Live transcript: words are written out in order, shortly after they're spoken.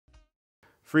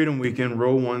Freedom Weekend,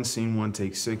 roll 1, scene 1,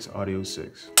 take 6, audio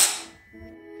 6.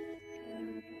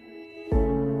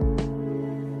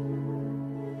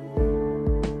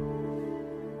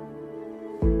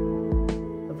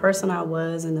 The person I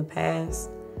was in the past,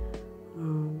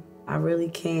 I really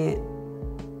can't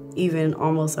even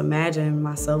almost imagine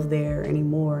myself there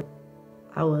anymore.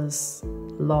 I was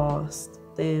lost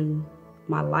in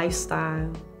my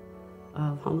lifestyle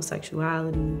of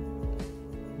homosexuality,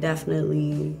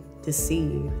 definitely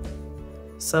deceived.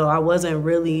 So I wasn't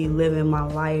really living my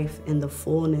life in the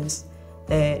fullness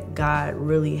that God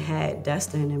really had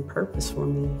destined and purpose for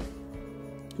me.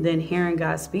 Then hearing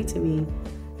God speak to me,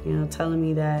 telling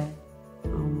me that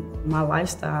my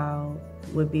lifestyle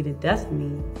would be the death of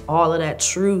me. All of that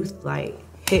truth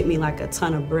hit me like a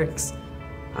ton of bricks.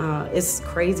 It's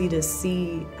crazy to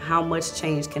see how much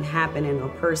change can happen in a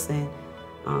person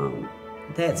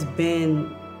that's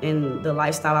been in the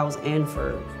lifestyle I was in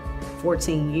for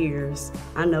 14 years.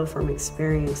 I know from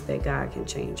experience that God can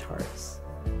change hearts.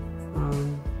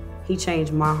 He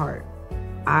changed my heart.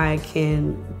 I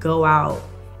can go out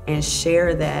and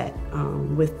share that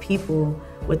with people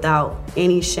without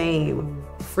any shame.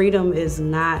 Freedom is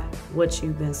not what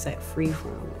you've been set free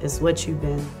from. It's what you've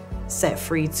been set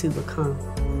free to become.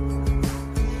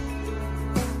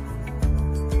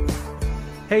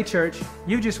 Hey church,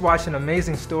 you just watched an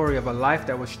amazing story of a life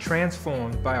that was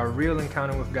transformed by a real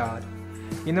encounter with God.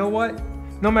 You know what?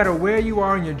 No matter where you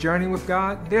are in your journey with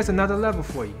God, there's another level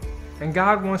for you, and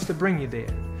God wants to bring you there.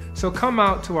 So come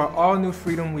out to our all-new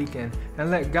Freedom Weekend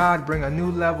and let God bring a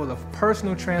new level of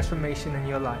personal transformation in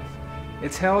your life.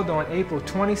 It's held on April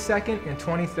 22nd and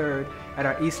 23rd at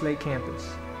our East Lake campus.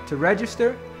 To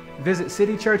register, visit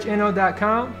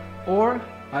citychurchno.com or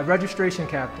our registration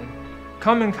captain.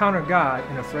 Come encounter God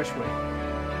in a fresh way.